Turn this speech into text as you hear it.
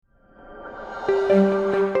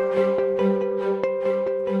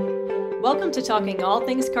Welcome to Talking All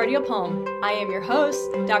Things Cardiopulm. I am your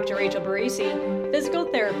host, Dr. Rachel Barisi, physical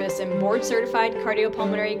therapist and board-certified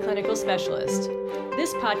cardiopulmonary clinical specialist.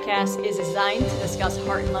 This podcast is designed to discuss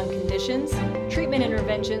heart and lung conditions, treatment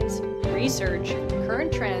interventions, research,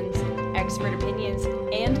 current trends, expert opinions,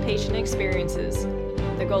 and patient experiences.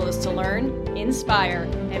 The goal is to learn, inspire,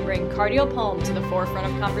 and bring cardiopulm to the forefront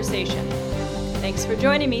of conversation. Thanks for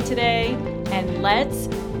joining me today, and let's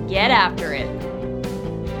get after it.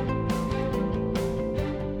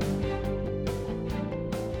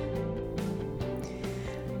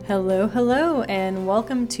 Hello, and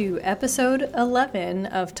welcome to episode 11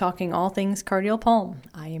 of Talking All Things Cardiopulm.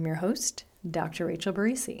 I am your host, Dr. Rachel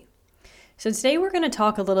Barisi. So today we're going to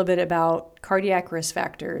talk a little bit about cardiac risk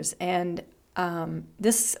factors, and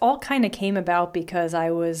this all kind of came about because I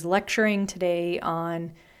was lecturing today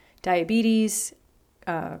on diabetes,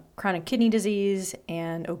 chronic kidney disease,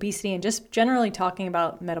 and obesity, and just generally talking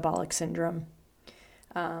about metabolic syndrome.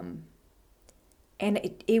 And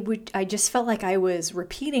I just felt like I was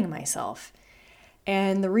repeating myself.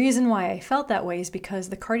 And the reason why I felt that way is because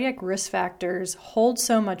the cardiac risk factors hold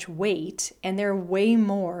so much weight, and they're way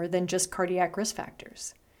more than just cardiac risk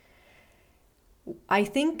factors. I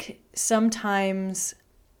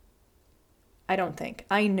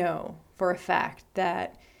know for a fact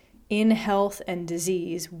that in health and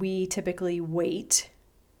disease, we typically wait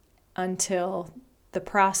until the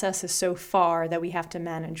process is so far that we have to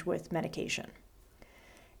manage with medication.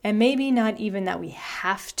 And maybe not even that we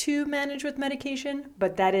have to manage with medication,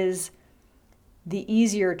 but that is the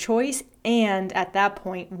easier choice. And at that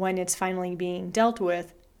point, when it's finally being dealt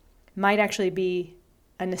with, might actually be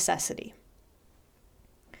a necessity.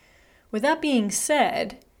 With that being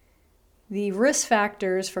said, the risk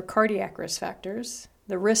factors for cardiac risk factors,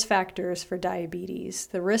 the risk factors for diabetes,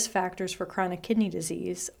 the risk factors for chronic kidney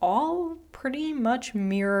disease, all pretty much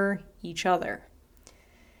mirror each other.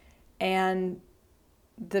 And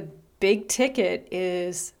the big ticket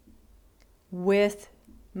is with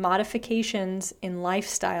modifications in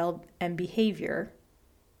lifestyle and behavior,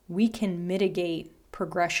 we can mitigate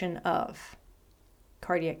progression of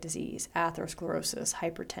cardiac disease, atherosclerosis,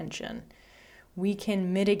 hypertension. We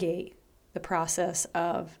can mitigate the process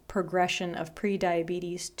of progression of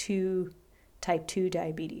prediabetes to type 2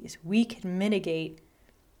 diabetes. We can mitigate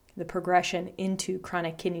the progression into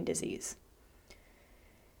chronic kidney disease.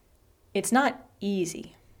 It's not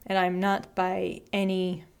easy, and I'm not by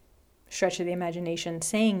any stretch of the imagination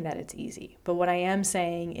saying that it's easy, but what I am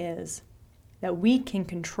saying is that we can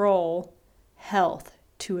control health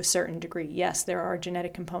to a certain degree. Yes, there are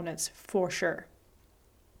genetic components for sure.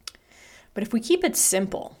 But if we keep it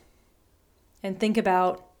simple and think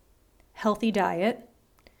about healthy diet,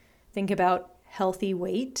 think about healthy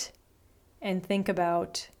weight, and think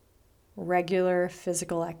about regular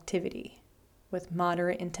physical activity with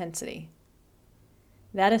moderate intensity,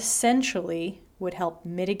 that essentially would help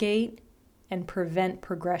mitigate and prevent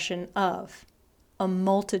progression of a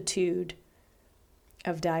multitude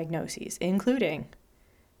of diagnoses, including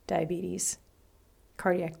diabetes,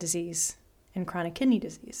 cardiac disease, and chronic kidney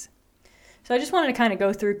disease. So I just wanted to kind of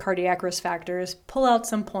go through cardiac risk factors, pull out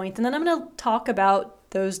some points, and then I'm going to talk about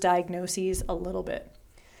those diagnoses a little bit,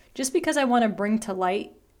 just because I want to bring to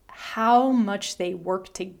light how much they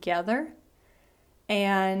work together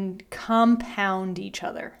and compound each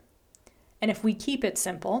other. And if we keep it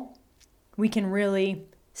simple, we can really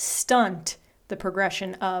stunt the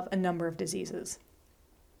progression of a number of diseases.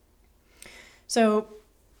 So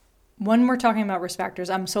when we're talking about risk factors,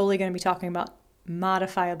 I'm solely going to be talking about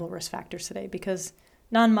modifiable risk factors today because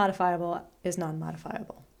non-modifiable is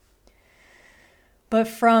non-modifiable. But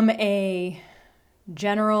from a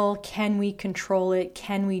general, can we control it?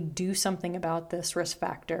 Can we do something about this risk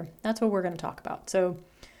factor? That's what we're going to talk about. So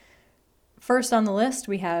first on the list,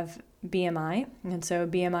 we have BMI. And so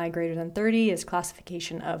BMI greater than 30 is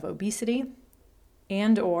classification of obesity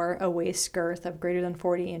and or a waist girth of greater than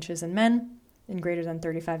 40 inches in men and greater than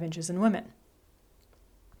 35 inches in women.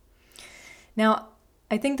 Now,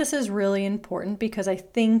 I think this is really important because I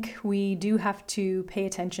think we do have to pay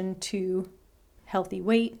attention to healthy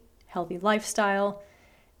weight, healthy lifestyle,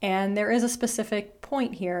 and there is a specific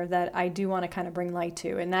point here that I do want to kind of bring light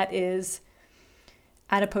to, and that is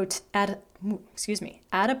adipose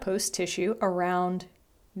tissue around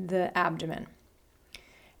the abdomen.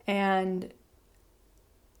 And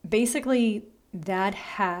basically that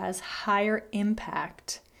has higher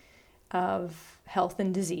impact of health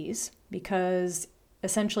and disease because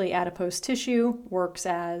essentially adipose tissue works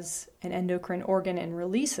as an endocrine organ and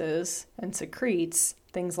releases and secretes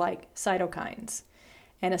things like cytokines.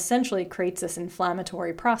 and essentially creates this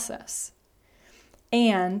inflammatory process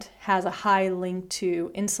and has a high link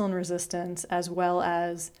to insulin resistance as well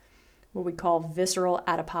as what we call visceral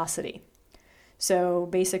adiposity. So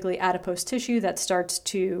basically adipose tissue that starts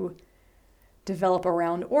to develop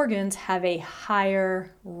around organs have a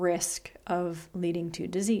higher risk of leading to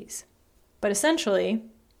disease. But essentially,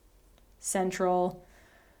 central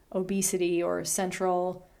obesity or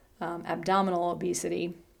central abdominal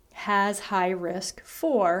obesity has high risk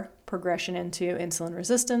for progression into insulin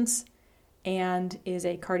resistance and is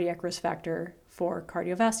a cardiac risk factor for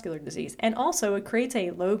cardiovascular disease. And also it creates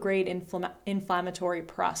a low-grade inflammatory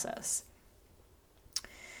process.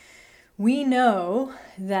 We know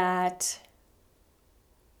that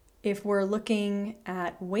if we're looking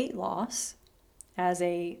at weight loss as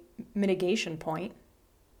a mitigation point,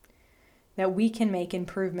 that we can make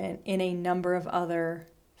improvement in a number of other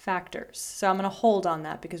factors. So I'm going to hold on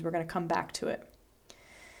that because we're going to come back to it.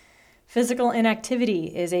 Physical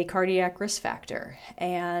inactivity is a cardiac risk factor,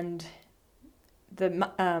 and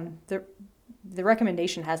the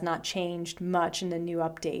recommendation has not changed much in the new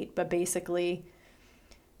update, but basically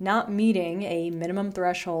not meeting a minimum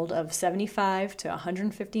threshold of 75 to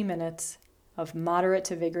 150 minutes of moderate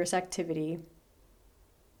to vigorous activity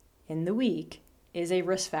in the week is a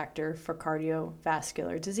risk factor for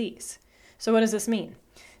cardiovascular disease. So what does this mean?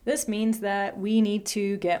 This means that we need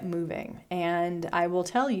to get moving. And I will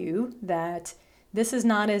tell you that this is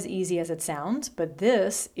not as easy as it sounds, but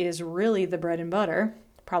this is really the bread and butter,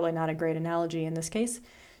 probably not a great analogy in this case,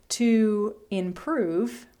 to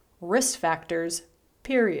improve risk factors,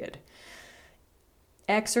 period.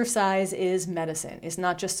 Exercise is medicine. It's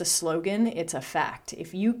not just a slogan, it's a fact.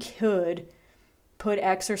 If you could put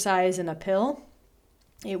exercise in a pill,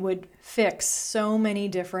 it would fix so many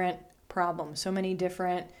different problems, so many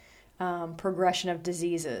different progression of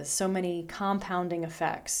diseases, so many compounding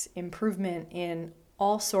effects, improvement in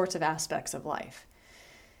all sorts of aspects of life.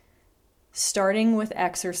 Starting with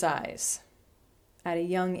exercise at a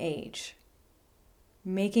young age,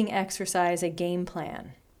 making exercise a game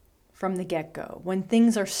plan from the get-go, when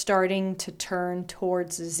things are starting to turn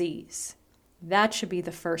towards disease, that should be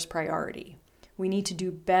the first priority. We need to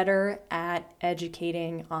do better at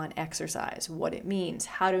educating on exercise, what it means,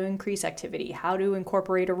 how to increase activity, how to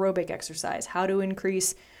incorporate aerobic exercise, how to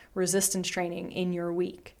increase resistance training in your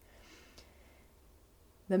week.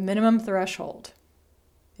 The minimum threshold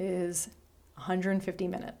is 150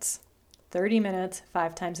 minutes, 30 minutes,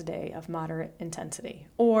 5 times a day of moderate intensity,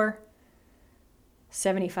 or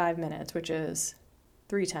 75 minutes, which is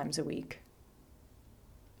 3 times a week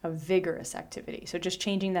of vigorous activity. So just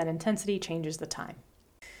changing that intensity changes the time.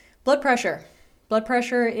 Blood pressure. Blood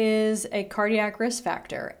pressure is a cardiac risk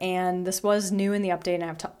factor, and this was new in the update,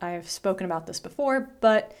 and I've spoken about this before,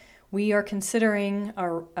 but we are considering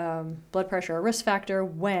our blood pressure a risk factor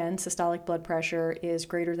when systolic blood pressure is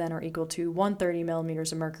greater than or equal to 130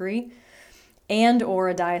 millimeters of mercury and or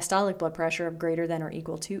a diastolic blood pressure of greater than or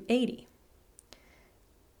equal to 80.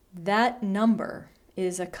 That number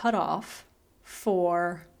is a cutoff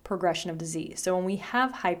for progression of disease. So when we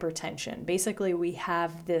have hypertension, basically we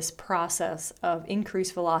have this process of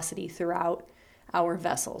increased velocity throughout our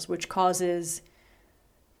vessels, which causes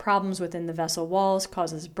problems within the vessel walls,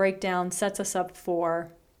 causes breakdown, sets us up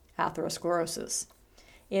for atherosclerosis.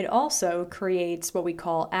 It also creates what we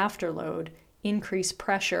call afterload, increased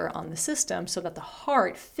pressure on the system so that the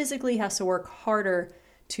heart physically has to work harder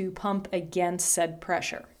to pump against said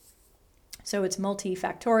pressure. So it's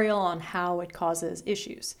multifactorial on how it causes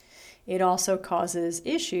issues. It also causes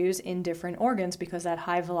issues in different organs because that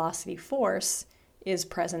high velocity force is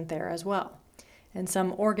present there as well. And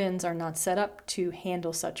some organs are not set up to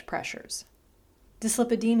handle such pressures.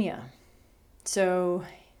 Dyslipidemia. So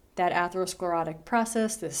that atherosclerotic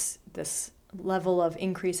process, this level of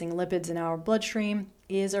increasing lipids in our bloodstream,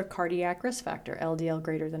 is a cardiac risk factor, LDL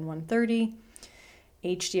greater than 130.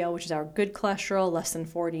 HDL, which is our good cholesterol, less than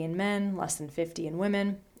 40 in men, less than 50 in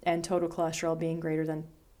women, and total cholesterol being greater than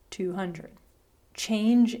 200.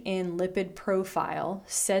 Change in lipid profile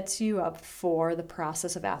sets you up for the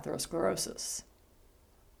process of atherosclerosis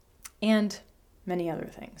and many other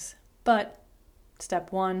things. But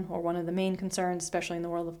step one, or one of the main concerns, especially in the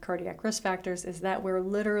world of cardiac risk factors, is that we're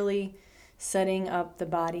literally setting up the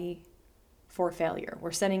body for failure.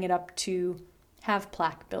 We're setting it up to have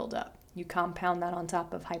plaque buildup. You compound that on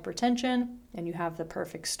top of hypertension, and you have the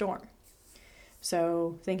perfect storm.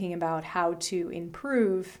 So thinking about how to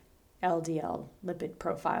improve LDL lipid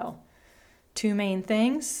profile, 2 main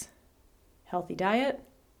things: healthy diet,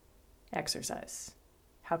 exercise.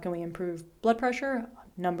 How can we improve blood pressure?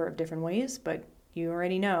 A number of different ways, but you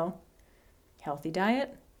already know: healthy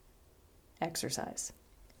diet, exercise.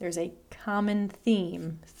 There's a common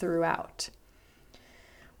theme throughout.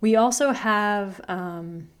 We also have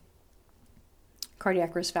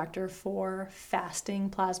cardiac risk factor for fasting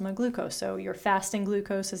plasma glucose. So your fasting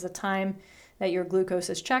glucose is the time that your glucose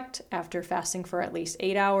is checked after fasting for at least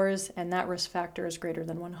 8 hours, and that risk factor is greater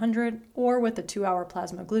than 100, or with a 2-hour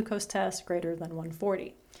plasma glucose test greater than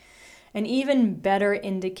 140. An even better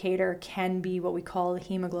indicator can be what we call the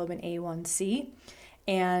hemoglobin A1C,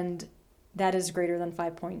 and that is greater than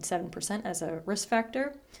 5.7% as a risk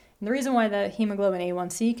factor. And the reason why the hemoglobin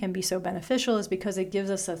A1C can be so beneficial is because it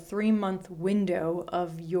gives us a 3-month window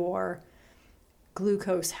of your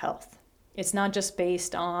glucose health. It's not just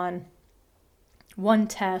based on one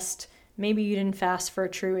test. Maybe you didn't fast for a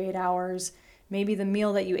true 8 hours. Maybe the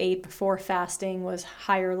meal that you ate before fasting was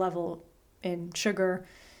higher level in sugar.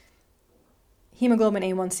 Hemoglobin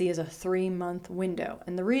A1C is a 3-month window.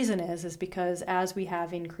 And the reason is because as we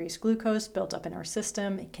have increased glucose built up in our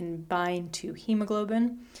system, it can bind to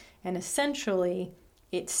hemoglobin, and essentially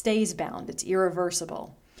it stays bound. It's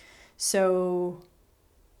irreversible. So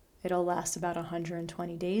it'll last about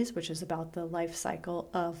 120 days, which is about the life cycle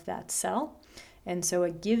of that cell. And so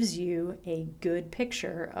it gives you a good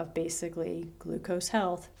picture of basically glucose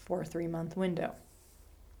health for a 3-month window.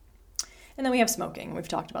 And then we have smoking. We've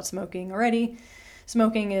talked about smoking already.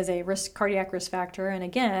 Smoking is a cardiac risk factor, and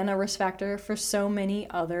again, a risk factor for so many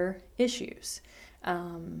other issues.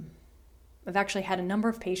 I've actually had a number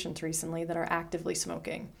of patients recently that are actively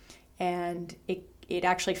smoking, and it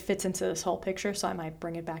actually fits into this whole picture, so I might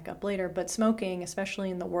bring it back up later. But smoking, especially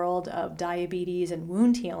in the world of diabetes and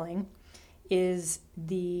wound healing, is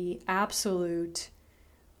the absolute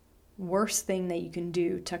worst thing that you can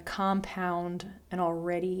do to compound an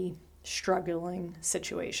already struggling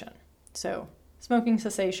situation. So smoking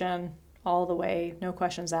cessation all the way, no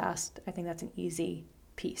questions asked. I think that's an easy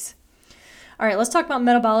piece. All right, let's talk about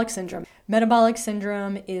metabolic syndrome. Metabolic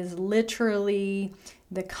syndrome is literally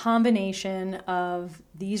the combination of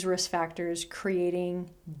these risk factors creating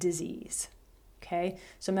disease. Okay,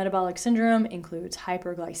 so metabolic syndrome includes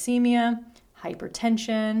hyperglycemia,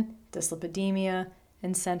 hypertension, dyslipidemia,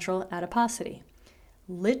 and central adiposity.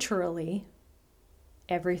 Literally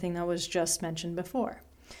everything that was just mentioned before.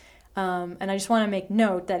 And I just want to make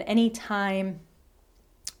note that anytime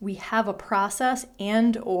we have a process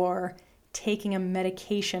and or taking a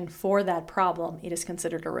medication for that problem, it is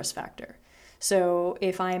considered a risk factor. So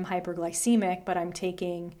if I am hyperglycemic, but I'm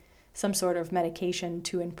taking some sort of medication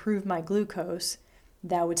to improve my glucose,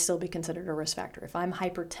 that would still be considered a risk factor. If I'm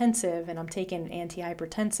hypertensive and I'm taking an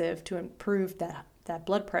antihypertensive to improve that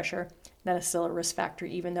blood pressure, that is still a risk factor,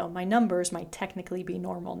 even though my numbers might technically be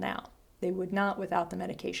normal now. They would not without the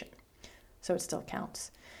medication. So it still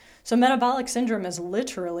counts. So metabolic syndrome is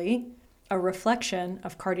literally a reflection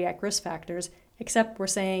of cardiac risk factors, except we're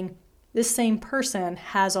saying this same person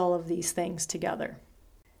has all of these things together.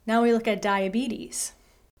 Now we look at diabetes.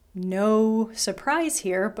 No surprise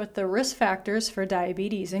here, but the risk factors for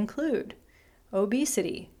diabetes include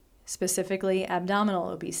obesity, specifically abdominal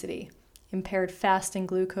obesity, impaired fasting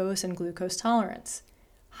glucose and glucose tolerance,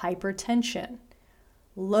 hypertension,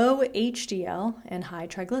 low HDL and high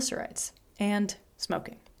triglycerides, and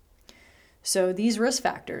smoking. So these risk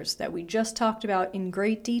factors that we just talked about in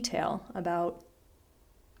great detail about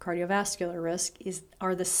cardiovascular risk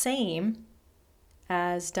are the same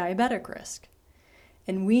as diabetic risk.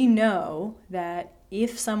 And we know that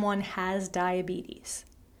if someone has diabetes,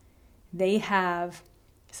 they have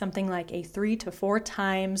something like a 3 to 4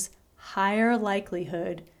 times higher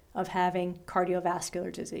likelihood of having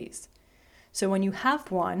cardiovascular disease. So when you have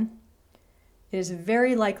one, it is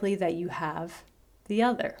very likely that you have the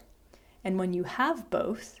other. And when you have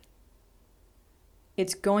both,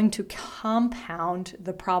 it's going to compound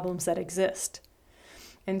the problems that exist.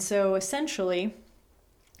 And so essentially,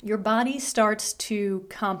 your body starts to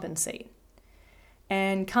compensate.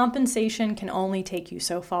 And compensation can only take you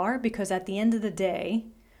so far because at the end of the day,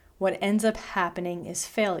 what ends up happening is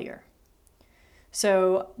failure.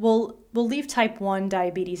 So we'll leave type 1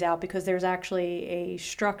 diabetes out because there's actually a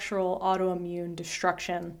structural autoimmune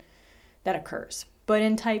destruction that occurs. But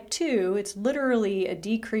in type 2, it's literally a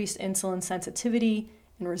decreased insulin sensitivity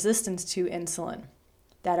and resistance to insulin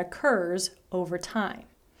that occurs over time.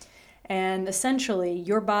 And essentially,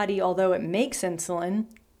 your body, although it makes insulin,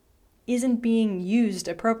 isn't being used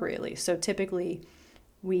appropriately. So typically,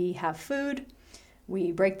 we have food,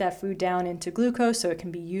 we break that food down into glucose so it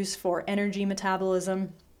can be used for energy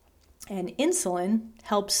metabolism, and insulin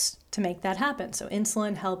helps to make that happen. So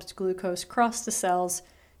insulin helps glucose cross the cells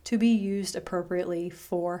to be used appropriately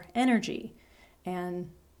for energy and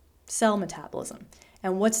cell metabolism.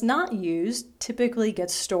 And what's not used typically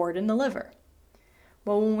gets stored in the liver.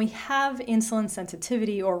 Well, when we have insulin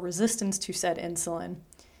sensitivity or resistance to said insulin,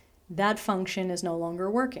 that function is no longer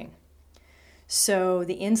working. So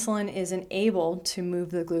the insulin isn't able to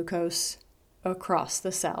move the glucose across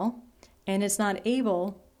the cell, and it's not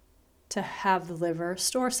able to have the liver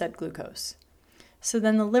store said glucose. So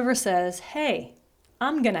then the liver says, hey,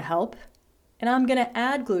 I'm going to help, and I'm going to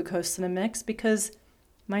add glucose to the mix because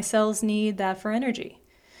my cells need that for energy.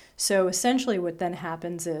 So essentially what then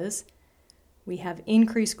happens is we have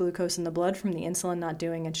increased glucose in the blood from the insulin not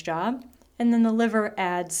doing its job, and then the liver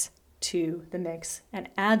adds to the mix and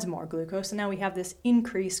adds more glucose, and now we have this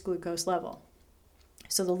increased glucose level.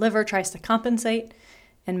 So the liver tries to compensate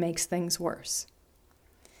and makes things worse.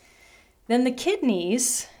 Then the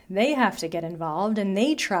kidneys, they have to get involved, and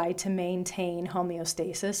they try to maintain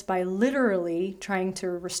homeostasis by literally trying to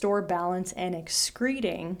restore balance and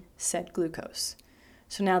excreting said glucose.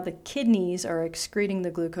 So now the kidneys are excreting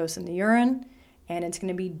the glucose in the urine, and it's going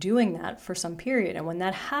to be doing that for some period. And when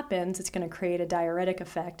that happens, it's going to create a diuretic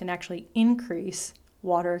effect and actually increase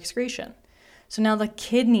water excretion. So now the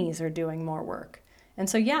kidneys are doing more work. And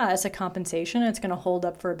so yeah, as a compensation, it's going to hold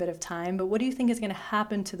up for a bit of time, but what do you think is going to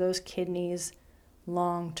happen to those kidneys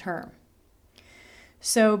long term?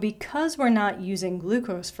 So because we're not using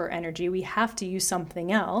glucose for energy, we have to use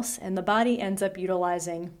something else, and the body ends up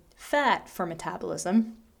utilizing fat for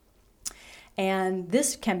metabolism. And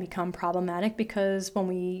this can become problematic because when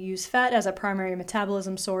we use fat as a primary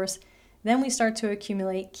metabolism source, then we start to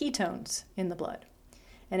accumulate ketones in the blood.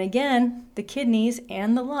 And again, the kidneys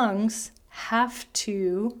and the lungs have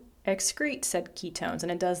to excrete said ketones,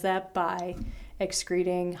 and it does that by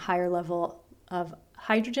excreting higher level of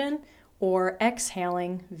hydrogen or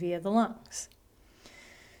exhaling via the lungs.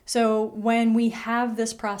 So when we have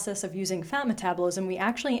this process of using fat metabolism, we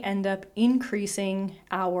actually end up increasing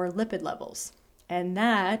our lipid levels, and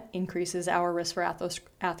that increases our risk for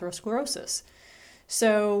atherosclerosis.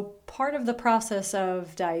 So part of the process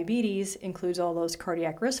of diabetes includes all those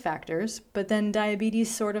cardiac risk factors, but then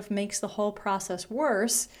diabetes sort of makes the whole process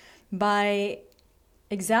worse by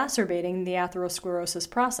exacerbating the atherosclerosis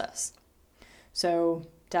process. So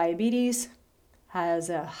diabetes has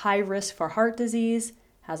a high risk for heart disease,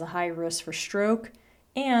 has a high risk for stroke,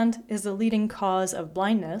 and is the leading cause of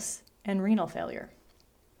blindness and renal failure.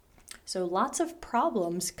 So lots of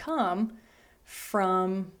problems come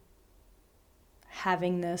from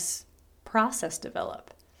having this process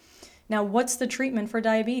develop. Now, what's the treatment for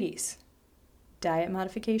diabetes? Diet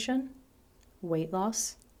modification, weight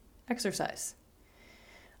loss, exercise.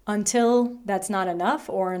 Until that's not enough,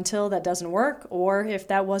 or until that doesn't work, or if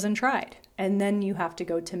that wasn't tried. And then you have to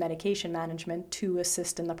go to medication management to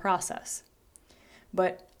assist in the process.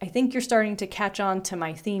 But I think you're starting to catch on to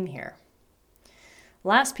my theme here.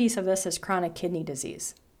 Last piece of this is chronic kidney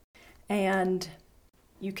disease. And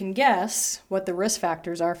you can guess what the risk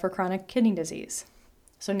factors are for chronic kidney disease.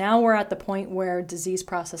 So now we're at the point where disease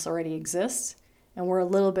process already exists, and we're a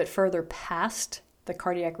little bit further past the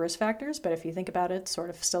cardiac risk factors, but if you think about it,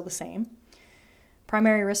 sort of still the same.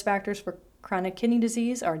 Primary risk factors for chronic kidney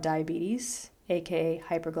disease are diabetes, aka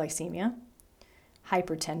hyperglycemia,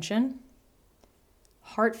 hypertension,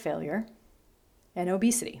 heart failure, and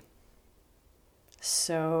obesity.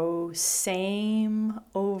 So same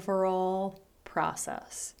overall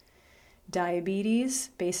process.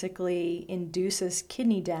 Diabetes basically induces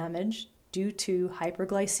kidney damage due to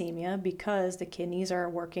hyperglycemia because the kidneys are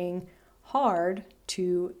working hard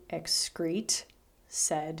to excrete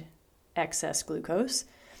said excess glucose,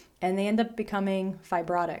 and they end up becoming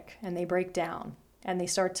fibrotic, and they break down, and they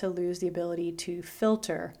start to lose the ability to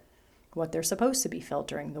filter what they're supposed to be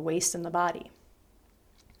filtering, the waste in the body.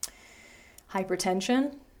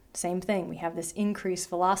 Hypertension, same thing. We have this increased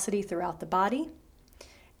velocity throughout the body,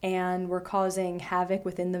 and we're causing havoc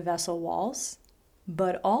within the vessel walls,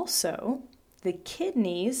 but also the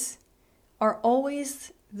kidneys are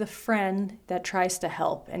always the friend that tries to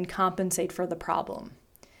help and compensate for the problem.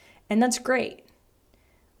 And that's great.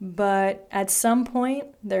 But at some point,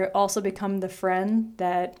 they also become the friend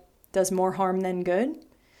that does more harm than good.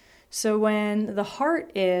 So when the heart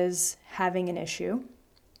is having an issue,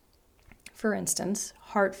 for instance,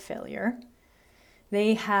 heart failure,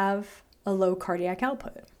 they have a low cardiac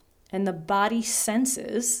output. And the body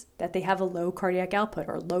senses that they have a low cardiac output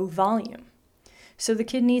or low volume. So the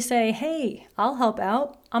kidneys say, hey, I'll help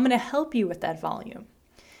out. I'm going to help you with that volume.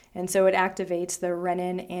 And so it activates the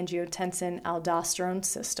renin-angiotensin-aldosterone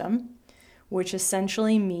system, which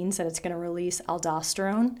essentially means that it's going to release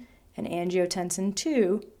aldosterone and angiotensin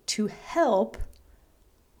II to help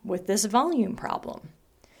with this volume problem.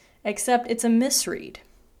 except it's a misread.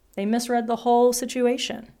 They misread the whole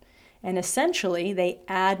situation. And essentially, they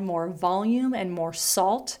add more volume and more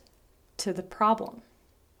salt to the problem.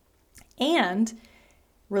 And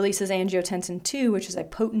releases angiotensin II, which is a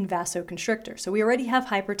potent vasoconstrictor. So we already have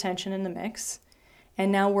hypertension in the mix.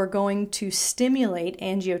 And now we're going to stimulate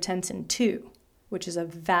angiotensin II, which is a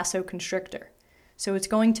vasoconstrictor. So it's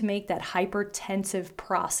going to make that hypertensive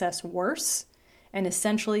process worse and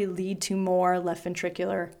essentially lead to more left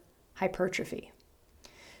ventricular hypertrophy.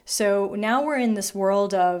 So now we're in this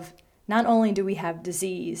world of not only do we have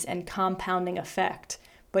disease and compounding effect,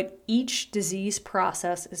 but each disease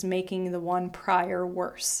process is making the one prior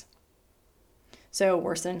worse. So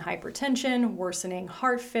worsening hypertension, worsening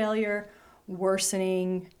heart failure,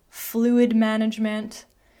 worsening fluid management,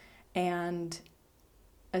 and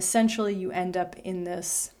essentially you end up in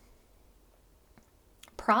this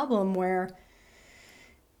problem where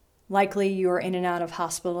likely you're in and out of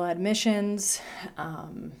hospital admissions,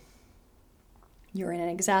 you're in an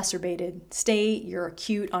exacerbated state, you're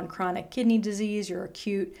acute on chronic kidney disease, you're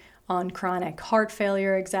acute on chronic heart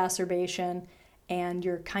failure exacerbation, and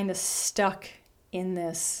you're kind of stuck in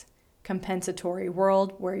this compensatory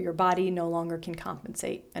world where your body no longer can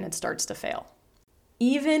compensate and it starts to fail.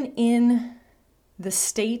 Even in the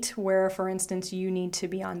state where, for instance, you need to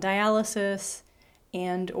be on dialysis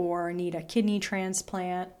and or need a kidney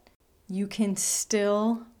transplant, you can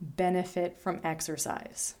still benefit from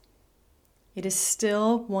exercise. It is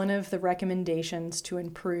still one of the recommendations to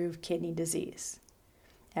improve kidney disease.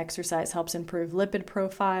 Exercise helps improve lipid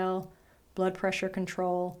profile, blood pressure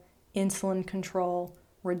control, insulin control,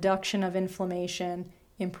 reduction of inflammation,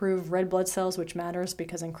 improve red blood cells, which matters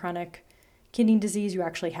because in chronic kidney disease you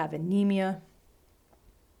actually have anemia,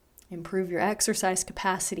 improve your exercise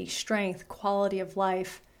capacity, strength, quality of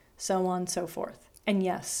life, so on and so forth. And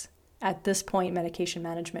yes, at this point, medication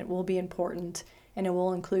management will be important, and it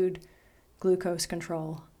will include glucose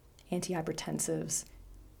control, antihypertensives,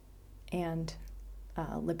 and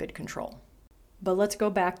lipid control. But let's go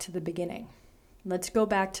back to the beginning. Let's go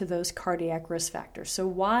back to those cardiac risk factors. So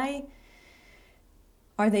why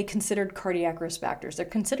are they considered cardiac risk factors? They're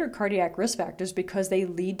considered cardiac risk factors because they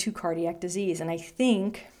lead to cardiac disease. And I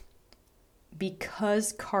think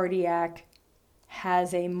because cardiac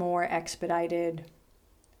has a more expedited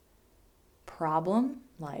problem,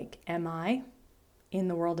 like MI, in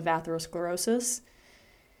the world of atherosclerosis,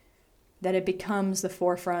 that it becomes the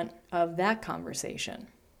forefront of that conversation.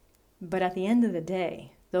 But at the end of the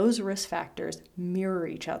day, those risk factors mirror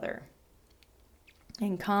each other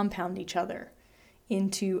and compound each other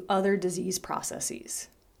into other disease processes.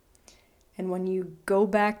 And when you go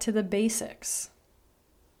back to the basics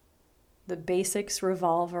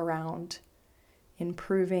revolve around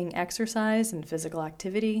improving exercise and physical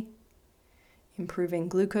activity, improving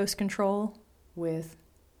glucose control with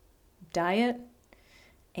diet,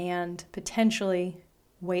 and potentially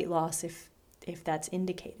weight loss if that's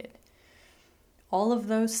indicated. All of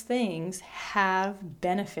those things have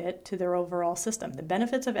benefit to their overall system. The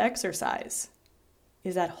benefits of exercise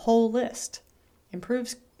is that whole list.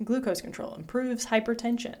 Improves glucose control, improves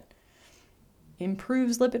hypertension,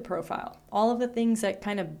 improves lipid profile, all of the things that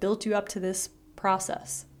kind of built you up to this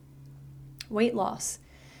process. Weight loss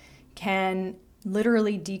can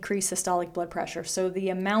literally decrease systolic blood pressure. So the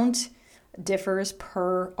amount differs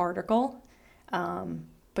per article,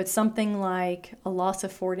 but something like a loss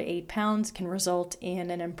of 4 to 8 pounds can result in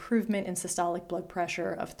an improvement in systolic blood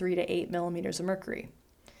pressure of 3 to 8 millimeters of mercury.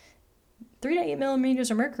 3 to 8 millimeters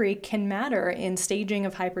of mercury can matter in staging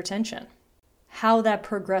of hypertension. How that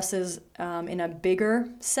progresses in a bigger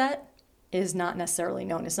set is not necessarily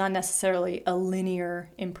known. It's not necessarily a linear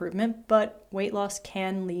improvement, but weight loss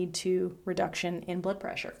can lead to reduction in blood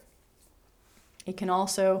pressure. It can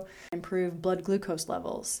also improve blood glucose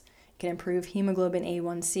levels. It can improve hemoglobin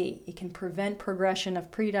A1C. It can prevent progression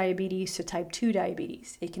of prediabetes to type 2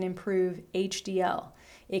 diabetes. It can improve HDL.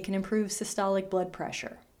 It can improve systolic blood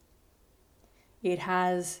pressure. It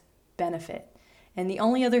has benefit. And the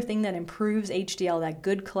only other thing that improves HDL, that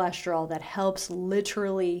good cholesterol that helps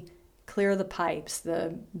literally clear the pipes,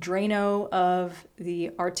 the Drano of the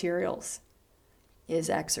arterioles, is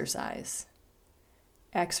exercise.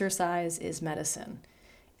 Exercise is medicine.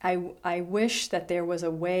 I wish that there was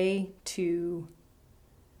a way to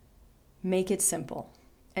make it simple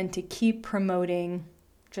and to keep promoting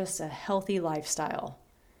just a healthy lifestyle.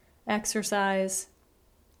 Exercise,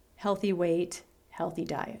 healthy weight, healthy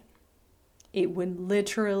diet. It would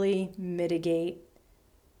literally mitigate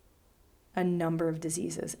a number of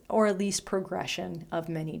diseases, or at least progression of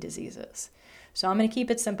many diseases. So I'm going to keep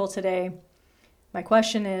it simple today. My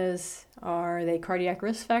question is, are they cardiac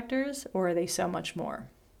risk factors or are they so much more?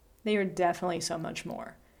 They are definitely so much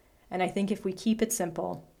more. And I think if we keep it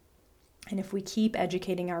simple and if we keep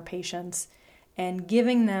educating our patients and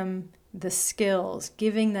giving them the skills,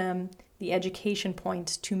 giving them the education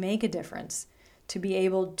points to make a difference, to be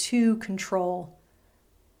able to control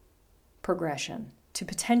progression, to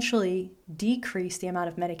potentially decrease the amount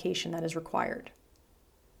of medication that is required,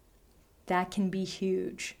 that can be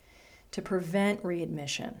huge. To prevent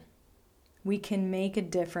readmission, we can make a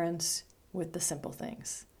difference with the simple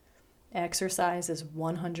things. Exercise is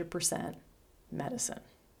 100% medicine.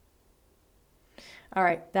 All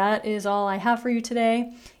right, that is all I have for you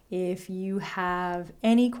today. If you have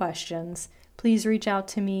any questions, please reach out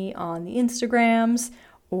to me on the Instagrams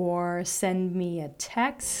or send me a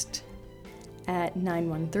text at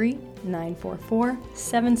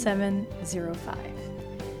 913-944-7705.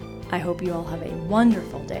 I hope you all have a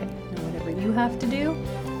wonderful day, and whatever you have to do,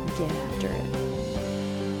 get after it.